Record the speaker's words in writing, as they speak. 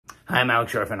I'm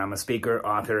Alex Sharfin. I'm a speaker,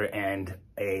 author, and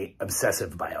a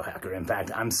obsessive biohacker. In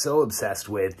fact, I'm so obsessed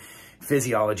with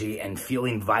physiology and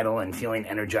feeling vital and feeling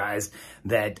energized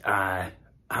that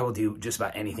I will do just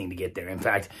about anything to get there. In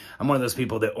fact, I'm one of those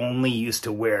people that only used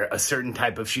to wear a certain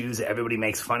type of shoes that everybody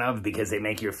makes fun of because they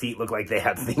make your feet look like they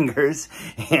have fingers.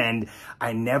 And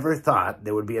I never thought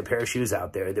there would be a pair of shoes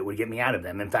out there that would get me out of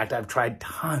them. In fact, I've tried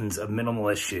tons of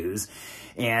minimalist shoes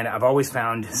and I've always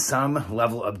found some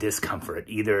level of discomfort.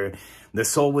 Either the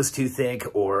sole was too thick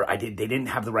or they didn't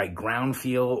have the right ground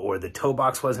feel or the toe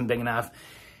box wasn't big enough.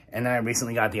 And then I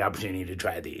recently got the opportunity to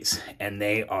try these, and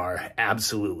they are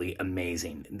absolutely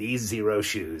amazing. These Xero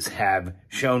shoes have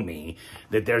shown me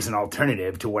that there's an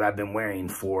alternative to what I've been wearing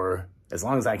for as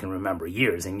long as I can remember,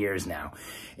 years and years now.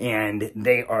 And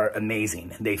they are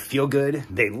amazing. They feel good.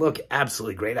 They look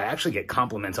absolutely great. I actually get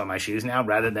compliments on my shoes now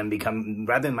rather than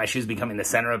my shoes becoming the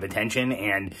center of attention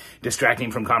and distracting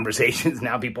from conversations.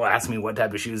 Now people ask me what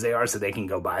type of shoes they are so they can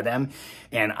go buy them.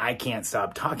 And I can't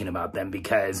stop talking about them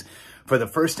because for the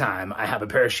first time, I have a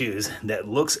pair of shoes that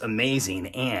looks amazing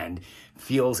and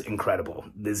feels incredible.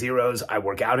 The Xeros, I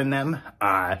work out in them.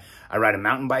 I ride a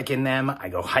mountain bike in them. I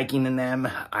go hiking in them.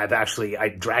 I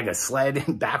drag a sled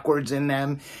backwards in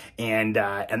them. And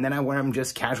then I wear them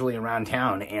just casually around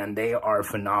town, and they are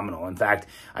phenomenal. In fact,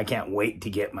 I can't wait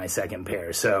to get my second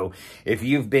pair. So if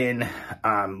you've been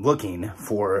looking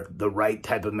for the right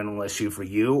type of minimalist shoe for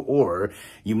you, or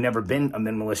you've never been a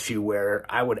minimalist shoe wearer,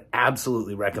 I would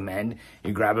absolutely recommend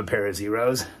you grab a pair of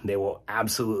Xeros. They will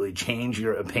absolutely change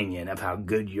your opinion of how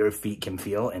good your feet can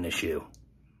feel in a shoe.